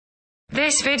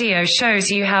This video shows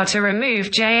you how to remove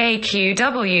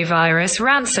jaqw virus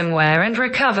ransomware and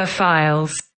recover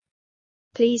files.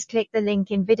 Please click the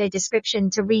link in video description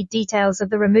to read details of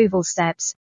the removal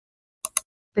steps.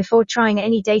 Before trying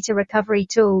any data recovery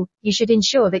tool, you should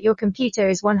ensure that your computer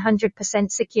is 100%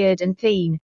 secured and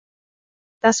clean.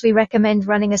 Thus we recommend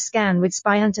running a scan with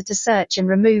SpyHunter to search and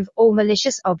remove all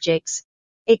malicious objects.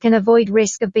 It can avoid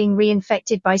risk of being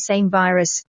reinfected by same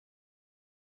virus.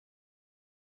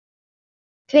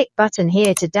 Click button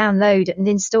here to download and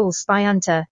install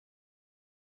SpyHunter.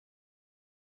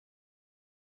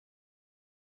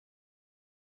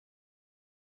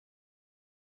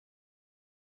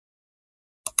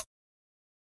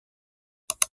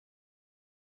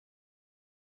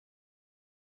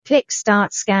 Click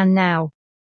Start Scan now.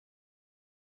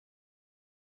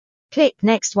 Click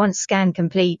Next once scan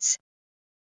completes.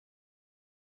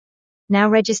 Now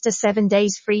register 7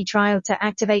 days free trial to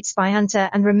activate SpyHunter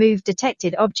and remove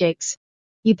detected objects.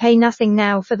 You pay nothing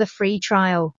now for the free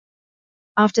trial.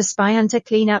 After SpyHunter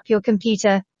clean up your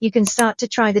computer, you can start to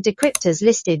try the decryptors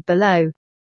listed below.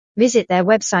 Visit their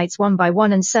websites one by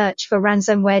one and search for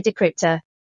Ransomware Decryptor.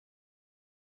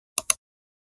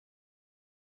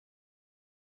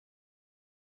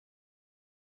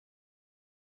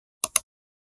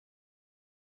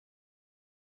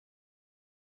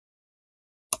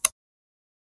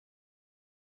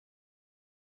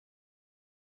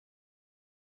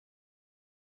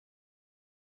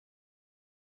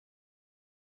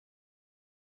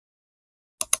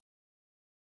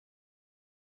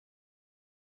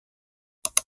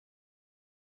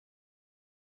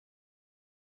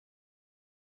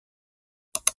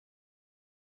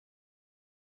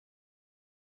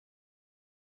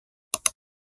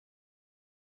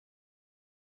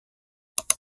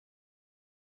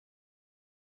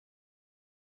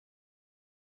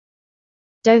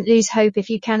 Don't lose hope if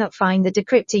you cannot find the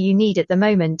decryptor you need at the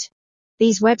moment.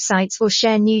 These websites will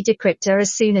share new decryptor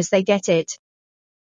as soon as they get it.